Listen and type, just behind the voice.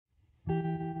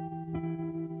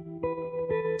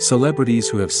Celebrities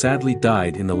who have sadly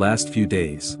died in the last few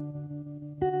days.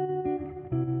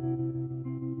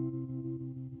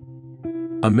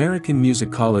 American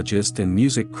musicologist and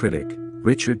music critic,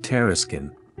 Richard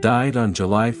Taruskin, died on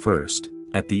July 1,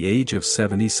 at the age of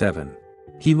 77.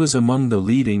 He was among the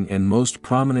leading and most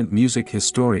prominent music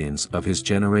historians of his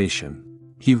generation.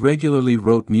 He regularly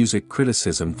wrote music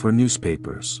criticism for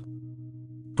newspapers.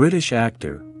 British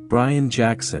actor, Brian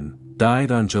Jackson,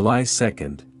 died on July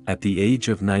 2, at the age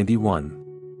of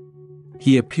 91.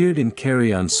 He appeared in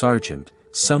Carry On Sergeant,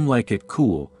 Some Like It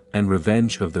Cool, and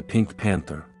Revenge of the Pink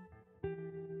Panther.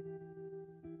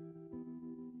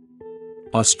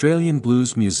 Australian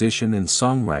blues musician and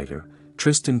songwriter,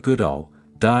 Tristan Goodall,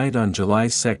 died on July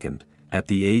 2, at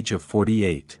the age of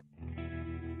 48.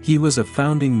 He was a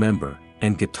founding member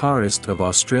and guitarist of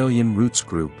Australian roots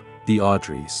group, the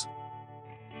Audreys.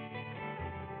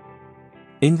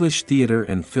 English theatre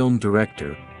and film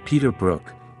director, Peter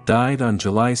Brook, died on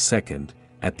July 2,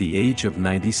 at the age of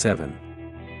 97.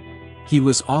 He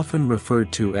was often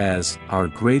referred to as our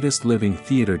greatest living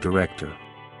theatre director.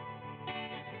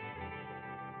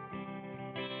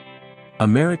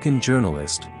 American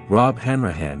journalist, Rob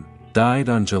Hanrahan, died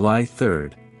on July 3,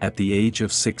 at the age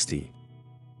of 60.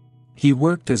 He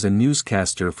worked as a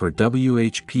newscaster for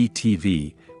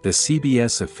WHP-TV, the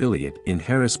CBS affiliate in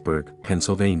Harrisburg,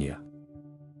 Pennsylvania.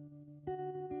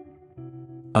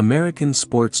 American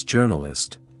sports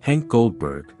journalist, Hank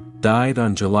Goldberg, died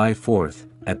on July 4,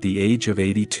 at the age of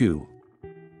 82.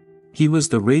 He was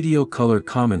the radio color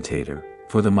commentator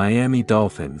for the Miami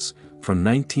Dolphins from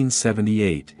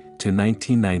 1978 to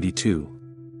 1992.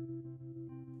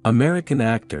 American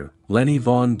actor, Lenny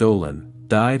Von Dolan,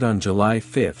 died on July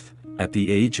 5, at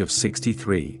the age of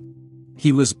 63.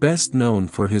 He was best known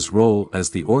for his role as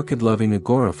the orchid-loving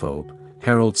agoraphobe,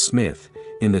 Harold Smith,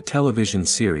 in the television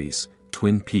series,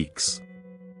 Twin Peaks.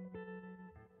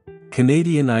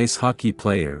 Canadian ice hockey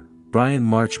player, Brian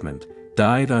Marchment,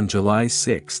 died on July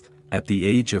 6, at the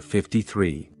age of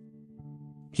 53.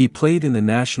 He played in the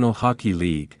National Hockey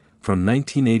League from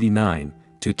 1989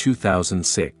 to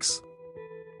 2006.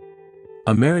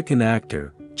 American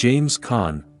actor, James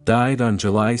Caan, died on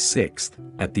July 6,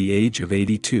 at the age of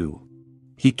 82.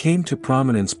 He came to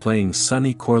prominence playing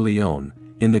Sonny Corleone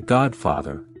in The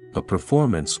Godfather, a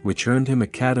performance which earned him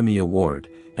Academy Award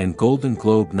and Golden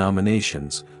Globe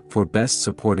nominations for Best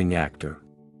Supporting Actor.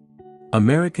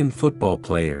 American football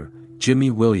player,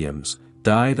 Jimmy Williams,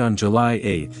 died on July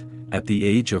 8, at the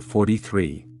age of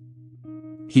 43.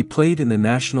 He played in the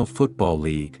National Football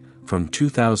League from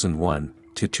 2001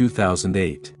 to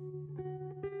 2008.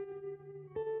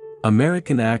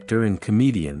 American actor and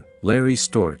comedian, Larry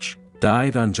Storch,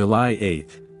 died on July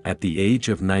 8, at the age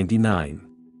of 99.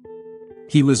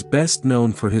 He was best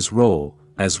known for his role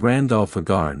as Randolph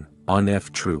Agarn on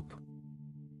F Troop.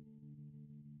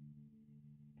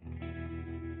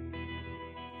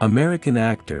 American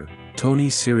actor, Tony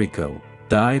Sirico,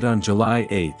 died on July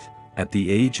 8, at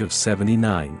the age of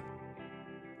 79.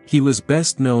 He was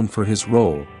best known for his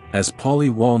role as Paulie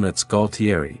Walnuts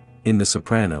Galtieri in The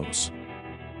Sopranos.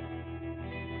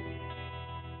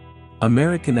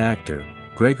 American actor,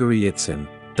 Gregory Itzin,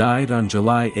 died on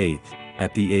July 8,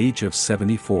 at the age of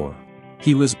 74.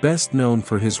 He was best known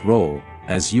for his role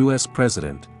as U.S.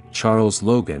 President Charles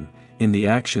Logan in the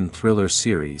action thriller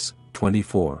series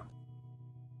 24.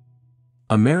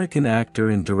 American actor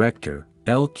and director,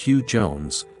 L.Q.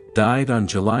 Jones, died on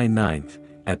July 9,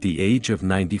 at the age of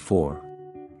 94.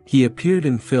 He appeared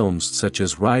in films such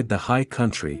as Ride the High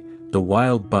Country, The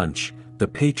Wild Bunch, The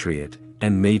Patriot,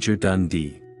 and Major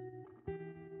Dundee.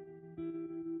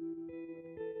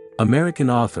 American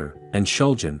author, Anne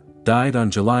Shulgin, died on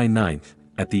July 9,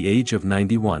 at the age of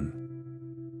 91.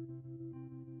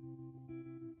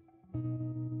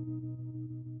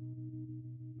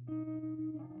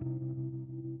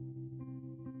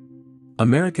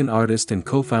 American artist and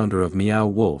co-founder of Meow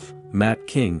Wolf, Matt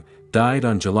King, died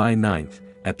on July 9,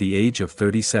 at the age of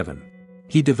 37.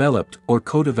 He developed or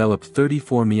co-developed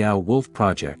 34 Meow Wolf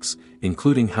projects,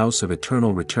 including House of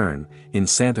Eternal Return, in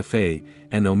Santa Fe,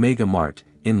 and Omega Mart,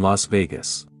 in Las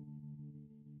Vegas.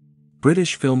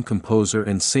 British film composer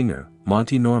and singer,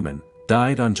 Monty Norman,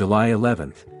 died on July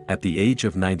 11, at the age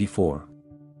of 94.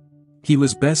 He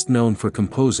was best known for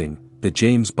composing the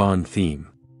James Bond theme.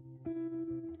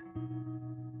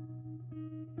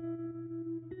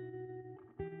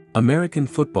 American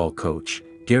football coach,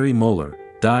 Gary Moeller,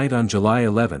 died on July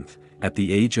 11, at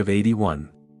the age of 81.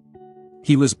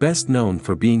 He was best known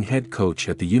for being head coach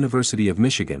at the University of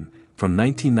Michigan, from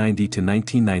 1990 to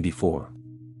 1994.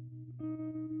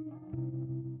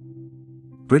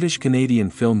 British-Canadian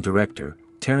film director,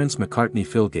 Terence McCartney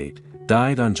Philgate,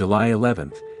 died on July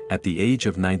 11, at the age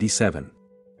of 97.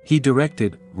 He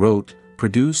directed, wrote,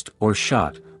 produced or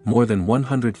shot more than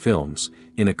 100 films,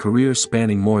 in a career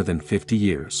spanning more than 50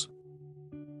 years.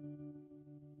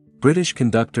 British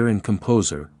conductor and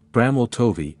composer, Bramwell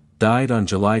Tovey, died on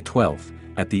July 12,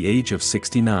 at the age of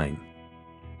 69.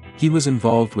 He was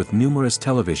involved with numerous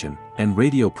television and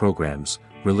radio programs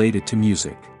related to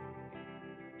music.